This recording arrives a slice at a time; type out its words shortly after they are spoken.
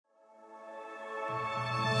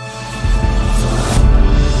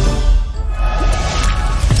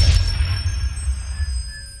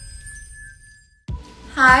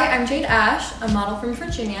Hi, I'm Jade Ash, a model from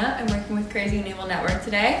Virginia. I'm working with Crazy and Evil Network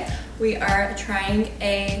today. We are trying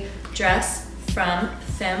a dress from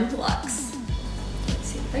Femme Luxe. Let's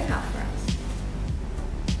see what they have for us.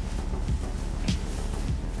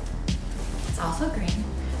 It's also green.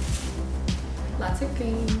 Lots of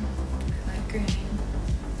green. I like green.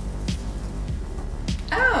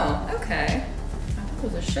 Oh, okay. I thought it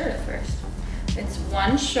was a shirt at first. It's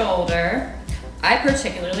one shoulder. I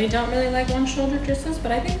particularly don't really like one shoulder dresses,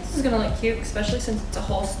 but I think this is gonna look cute, especially since it's a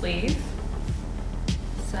whole sleeve.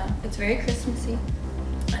 So it's very Christmassy.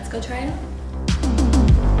 Let's go try it on.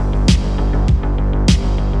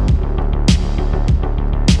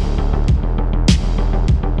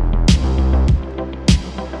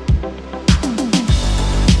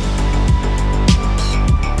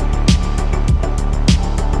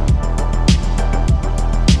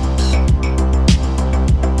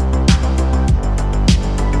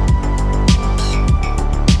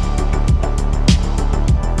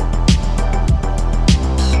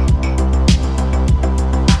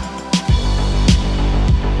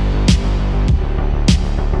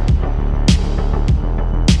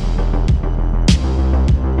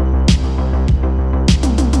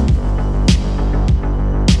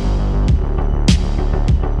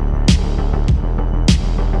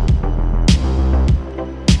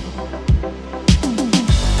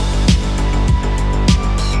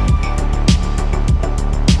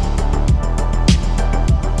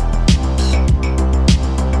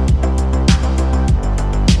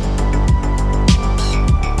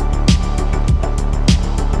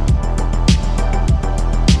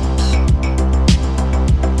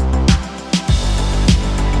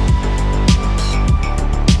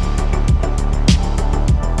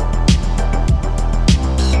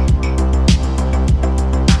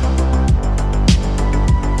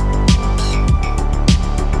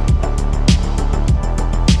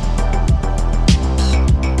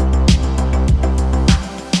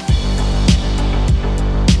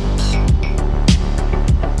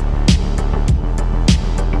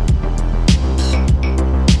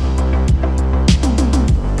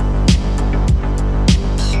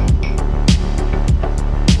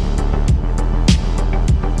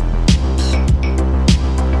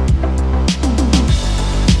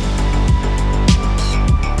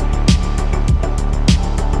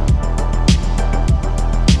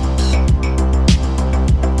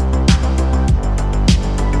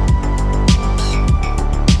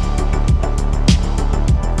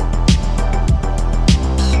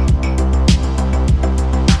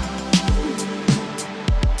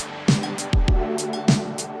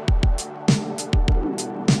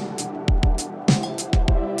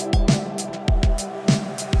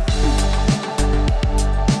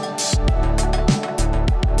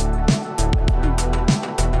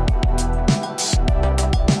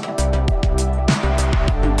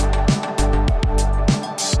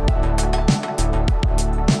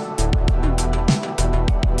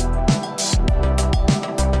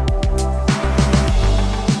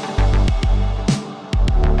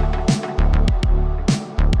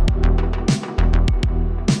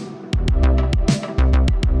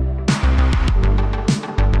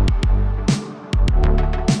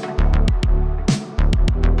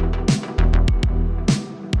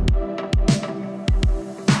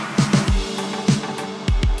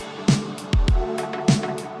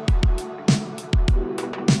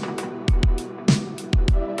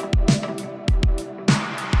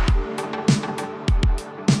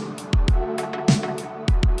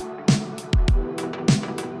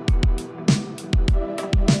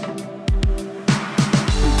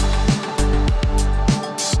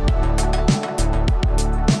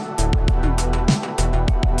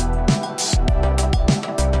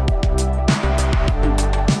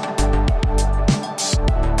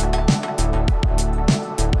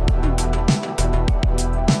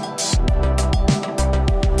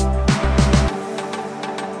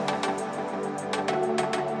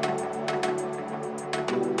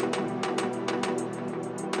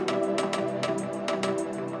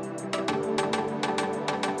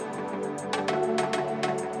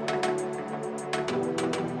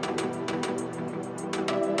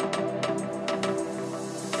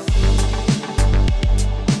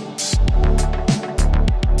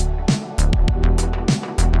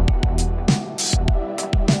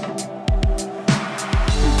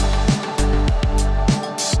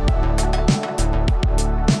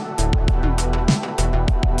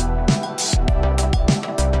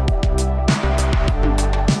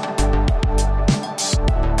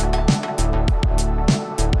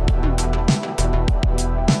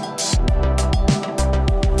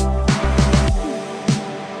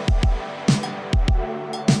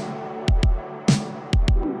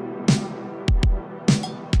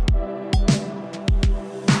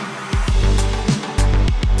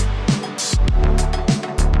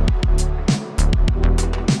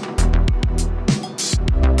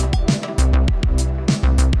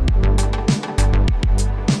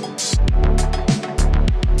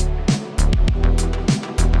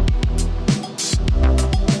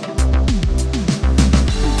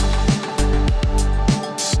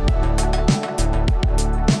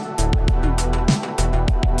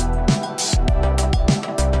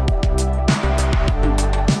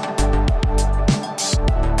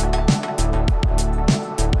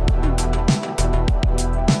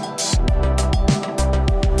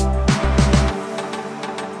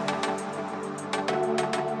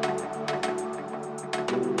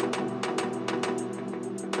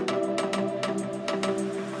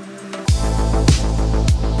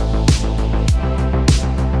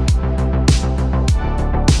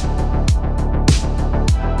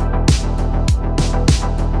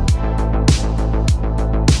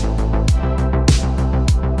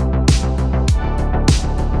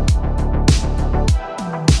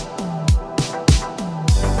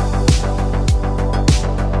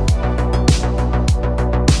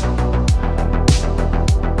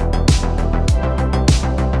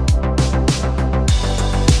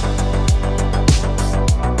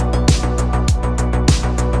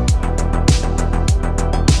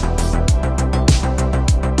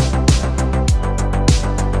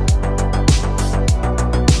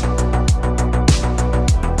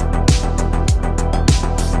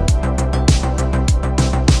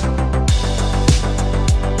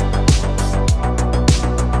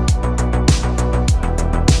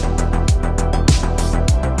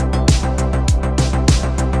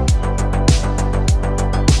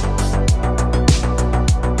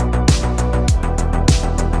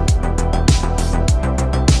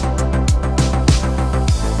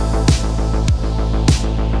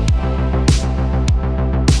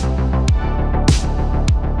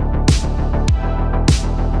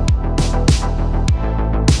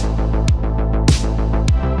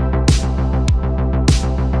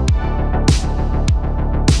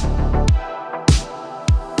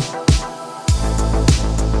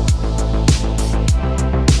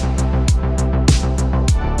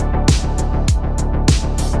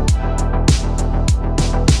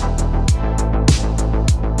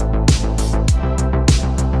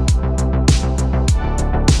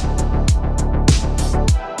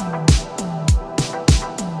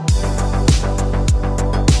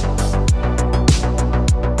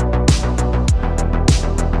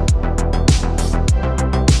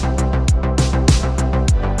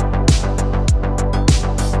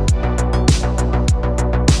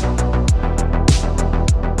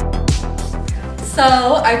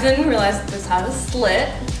 I didn't realize that this had a slit,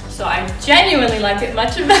 so I genuinely like it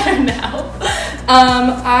much better now.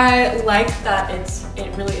 I like that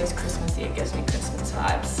it really is Christmassy. It gives me Christmas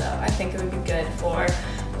vibes, so I think it would be good for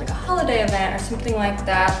like a holiday event or something like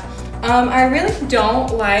that. I really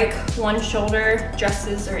don't like one shoulder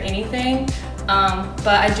dresses or anything, but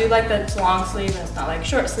I do like that it's long sleeve and it's not like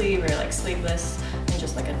short sleeve or like sleeveless and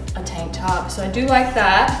just like a tank top. So I do like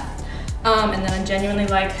that. And then I genuinely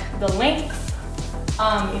like the length,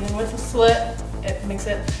 even with the slit, it makes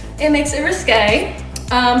it risque.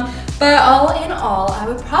 But all in all, I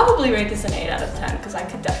would probably rate this an 8 out of 10 because I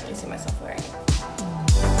could definitely see myself wearing it.